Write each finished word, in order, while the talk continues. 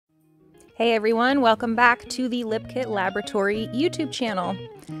Hey everyone, welcome back to the Lip Kit Laboratory YouTube channel.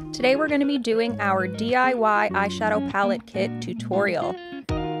 Today we're going to be doing our DIY eyeshadow palette kit tutorial.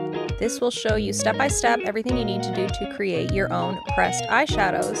 This will show you step by step everything you need to do to create your own pressed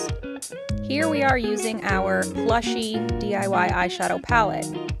eyeshadows. Here we are using our plushy DIY eyeshadow palette,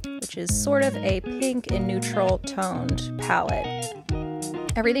 which is sort of a pink and neutral toned palette.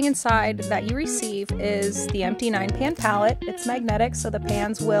 Everything inside that you receive is the empty 9-pan palette. It's magnetic, so the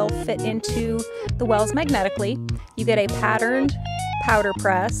pans will fit into the wells magnetically. You get a patterned powder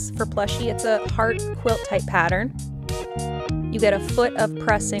press. For plushy, it's a heart quilt type pattern. You get a foot of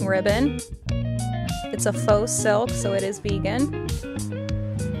pressing ribbon. It's a faux silk, so it is vegan.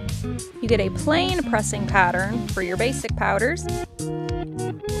 You get a plain pressing pattern for your basic powders.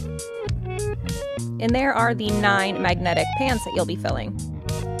 And there are the 9 magnetic pans that you'll be filling.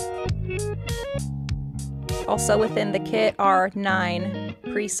 Also within the kit are 9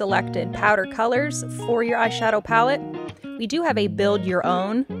 pre-selected powder colors for your eyeshadow palette. We do have a build your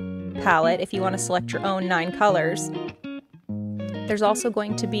own palette if you want to select your own 9 colors. There's also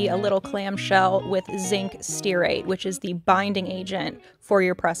going to be a little clamshell with zinc stearate, which is the binding agent for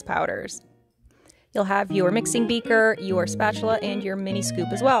your pressed powders. You'll have your mixing beaker, your spatula, and your mini scoop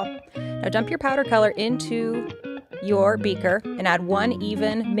as well. Now dump your powder color into your beaker and add 1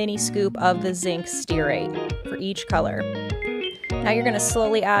 even mini scoop of the zinc stearate for each color. Now you're going to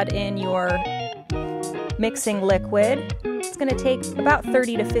slowly add in your mixing liquid. It's going to take about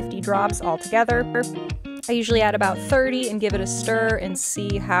 30 to 50 drops altogether. I usually add about 30 and give it a stir and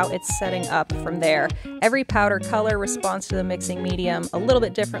see how it's setting up from there. Every powder color responds to the mixing medium a little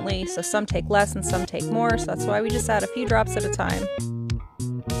bit differently, so some take less and some take more, so that's why we just add a few drops at a time.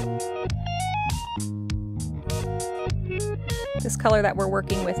 This color that we're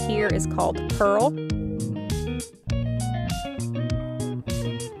working with here is called Pearl.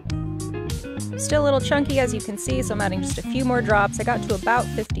 Still a little chunky as you can see, so I'm adding just a few more drops. I got to about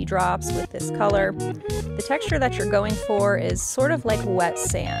 50 drops with this color. The texture that you're going for is sort of like wet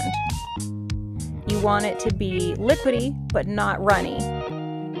sand. You want it to be liquidy, but not runny.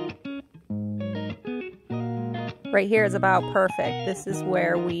 Right here is about perfect. This is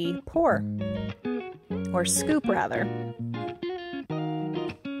where we pour, or scoop rather.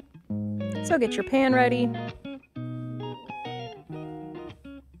 So get your pan ready.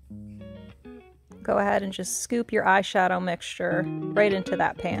 Go ahead and just scoop your eyeshadow mixture right into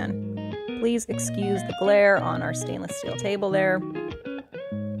that pan. Please excuse the glare on our stainless steel table there.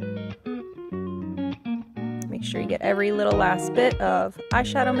 Make sure you get every little last bit of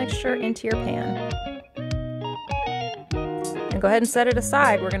eyeshadow mixture into your pan. And go ahead and set it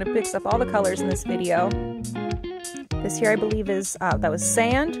aside. We're going to mix up all the colors in this video. This here I believe is, that was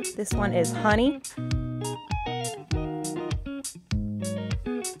sand. This one is honey.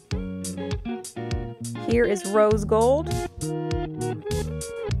 Here is rose gold.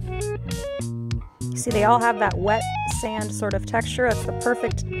 You see they all have that wet sand sort of texture. That's the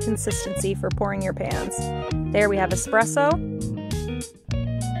perfect consistency for pouring your pans. There we have espresso.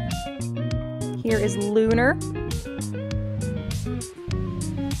 Here is lunar.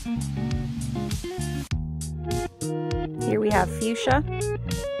 Here we have fuchsia.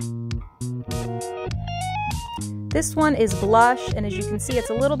 This one is blush, and as you can see, it's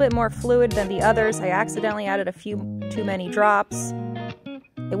a little bit more fluid than the others. I accidentally added a few too many drops.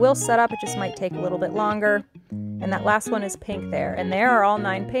 It will set up, it just might take a little bit longer. And that last one is pink there. And there are all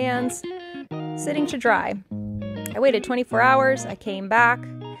 9 pans sitting to dry. I waited 24 hours, I came back.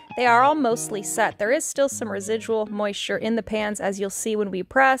 They are all mostly set. There is still some residual moisture in the pans, as you'll see when we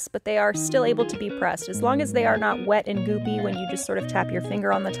press, but they are still able to be pressed. As long as they are not wet and goopy when you just sort of tap your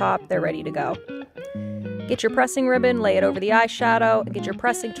finger on the top, they're ready to go. Get your pressing ribbon, lay it over the eyeshadow, and get your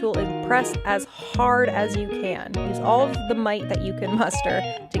pressing tool and press as hard as you can. Use all of the might that you can muster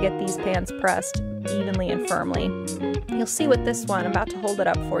to get these pans pressed evenly and firmly. You'll see with this one, I'm about to hold it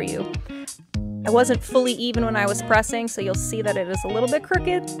up for you. I wasn't fully even when I was pressing, so you'll see that it is a little bit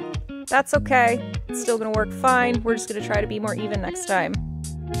crooked. That's okay. It's still going to work fine. We're just going to try to be more even next time.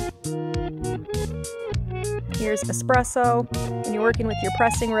 Here's espresso. When you're working with your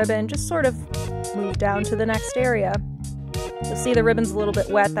pressing ribbon, just sort of move down to the next area. You'll see the ribbon's a little bit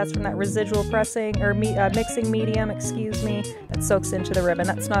wet. That's from that residual pressing, or mixing medium, excuse me, that soaks into the ribbon.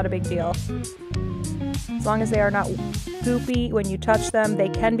 That's not a big deal. As long as they are not goopy when you touch them, they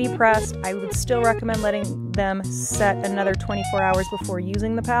can be pressed. I would still recommend letting them set another 24 hours before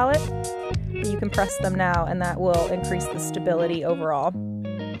using the palette. But you can press them now, and that will increase the stability overall.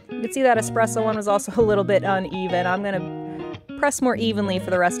 You can see that espresso one was also a little bit uneven. I'm going to press more evenly for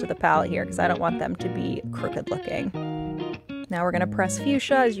the rest of the palette here because I don't want them to be crooked looking. Now we're going to press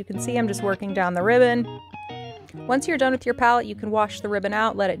fuchsia. As you can see, I'm just working down the ribbon. Once you're done with your palette, you can wash the ribbon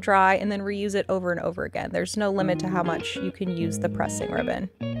out, let it dry, and then reuse it over and over again. There's no limit to how much you can use the pressing ribbon.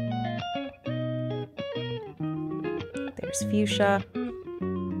 There's fuchsia.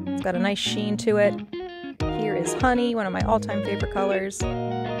 It's got a nice sheen to it. Here is honey, one of my all-time favorite colors. Just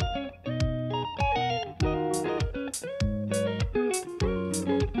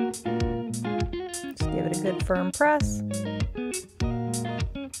give it a good firm press.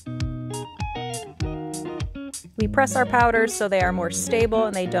 We press our powders so they are more stable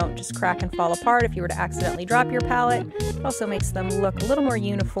and they don't just crack and fall apart if you were to accidentally drop your palette. It also makes them look a little more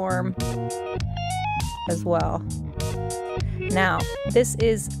uniform as well. Now, this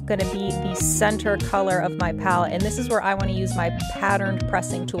is going to be the center color of my palette, and this is where I want to use my patterned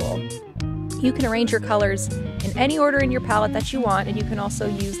pressing tool. You can arrange your colors in any order in your palette that you want, and you can also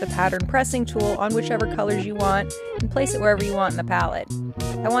use the pattern pressing tool on whichever colors you want and place it wherever you want in the palette.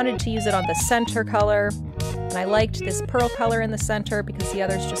 I wanted to use it on the center color, and I liked this pearl color in the center because the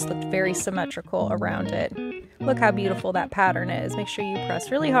others just looked very symmetrical around it. Look how beautiful that pattern is. Make sure you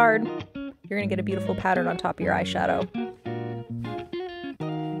press really hard. You're going to get a beautiful pattern on top of your eyeshadow.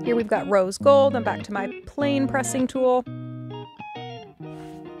 Here we've got rose gold. I'm back to my plain pressing tool.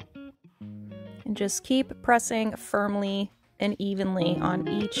 And just keep pressing firmly and evenly on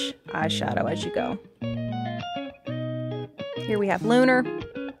each eyeshadow as you go. Here we have Lunar.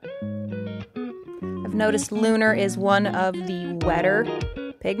 I've noticed Lunar is one of the wetter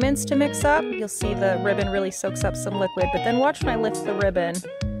pigments to mix up. You'll see the ribbon really soaks up some liquid, but then watch when I lift the ribbon,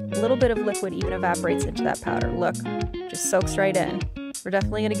 a little bit of liquid even evaporates into that powder. Look, just soaks right in. We're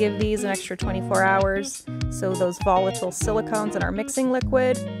definitely going to give these an extra 24 hours so those volatile silicones in our mixing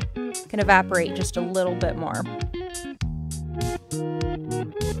liquid can evaporate just a little bit more.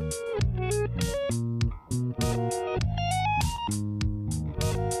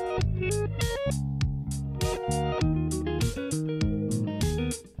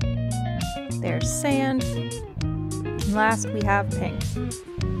 There's sand. And last we have pink.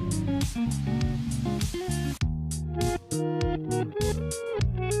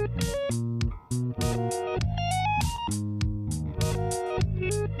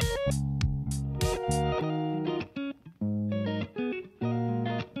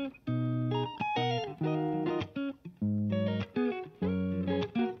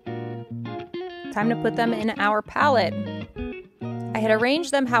 Time to put them in our palette. I had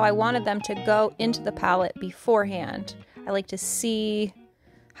arranged them how I wanted them to go into the palette beforehand. I like to see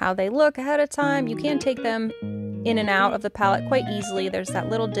how they look ahead of time. You can take them in and out of the palette quite easily. There's that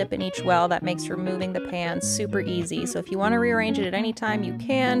little dip in each well that makes removing the pan super easy. So if you want to rearrange it at any time, you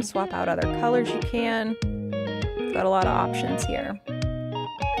can. Swap out other colors, you can. You've got a lot of options here.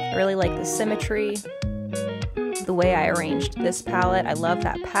 I really like the symmetry, the way I arranged this palette. I love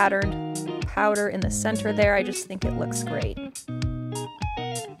that patterned powder in the center there. I just think it looks great.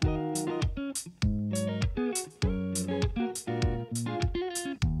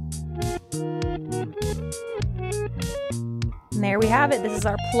 And there we have it. This is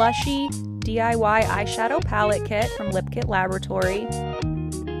our plushy DIY eyeshadow palette kit from Lip Kit Laboratory.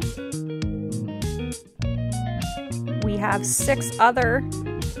 We have 6 other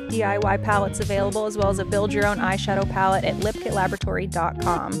DIY palettes available, as well as a build your own eyeshadow palette at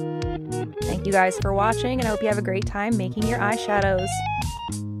lipkitlaboratory.com. Thank you guys for watching, and I hope you have a great time making your eyeshadows.